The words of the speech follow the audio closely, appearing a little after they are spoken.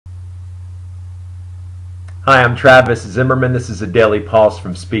Hi, I'm Travis Zimmerman. This is a daily pulse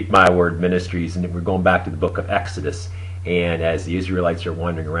from Speak My Word Ministries, and we're going back to the book of Exodus. And as the Israelites are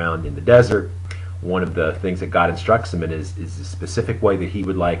wandering around in the desert, one of the things that God instructs them in is the specific way that He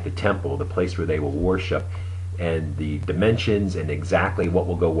would like the temple, the place where they will worship, and the dimensions and exactly what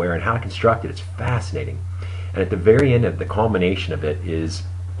will go where and how to construct it. It's fascinating. And at the very end of the culmination of it is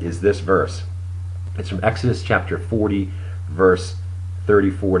this verse. It's from Exodus chapter 40, verse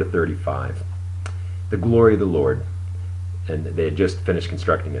 34 to 35. The glory of the Lord. And they had just finished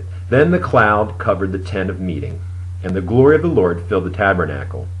constructing it. Then the cloud covered the tent of meeting, and the glory of the Lord filled the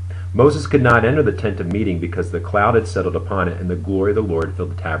tabernacle. Moses could not enter the tent of meeting because the cloud had settled upon it, and the glory of the Lord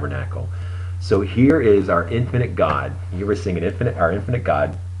filled the tabernacle. So here is our infinite God. Here we're seeing our infinite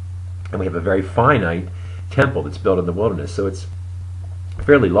God, and we have a very finite temple that's built in the wilderness. So it's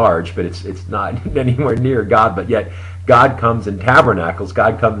fairly large, but it's not anywhere near God, but yet God comes in tabernacles.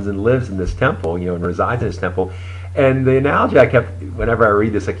 God comes and lives in this temple, and resides in this temple. And the analogy whenever I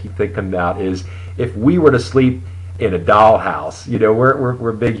read this, I keep thinking about is if we were to sleep in a dollhouse.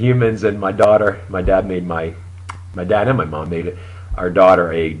 We're big humans, and my dad and my mom made our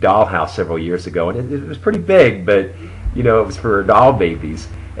daughter a dollhouse several years ago, and it was pretty big, but it was for doll babies.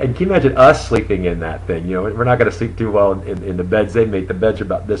 And can you imagine us sleeping in that thing? We're not going to sleep too well in the beds they make. The beds are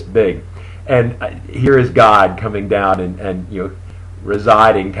about this big. And here is God coming down and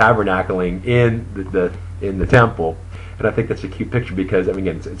residing, tabernacling in the temple. And I think that's a cute picture because,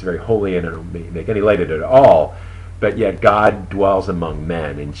 again, it's very holy and it don't make any light of it at all. But yet God dwells among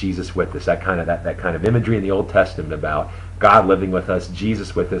men, and Jesus with us. That kind of imagery in the Old Testament about God living with us,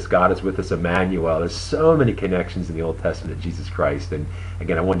 Jesus with us, God is with us, Emmanuel. There's so many connections in the Old Testament to Jesus Christ. And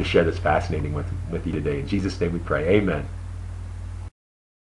again, I wanted to share this fascinating with you today. In Jesus' name we pray. Amen.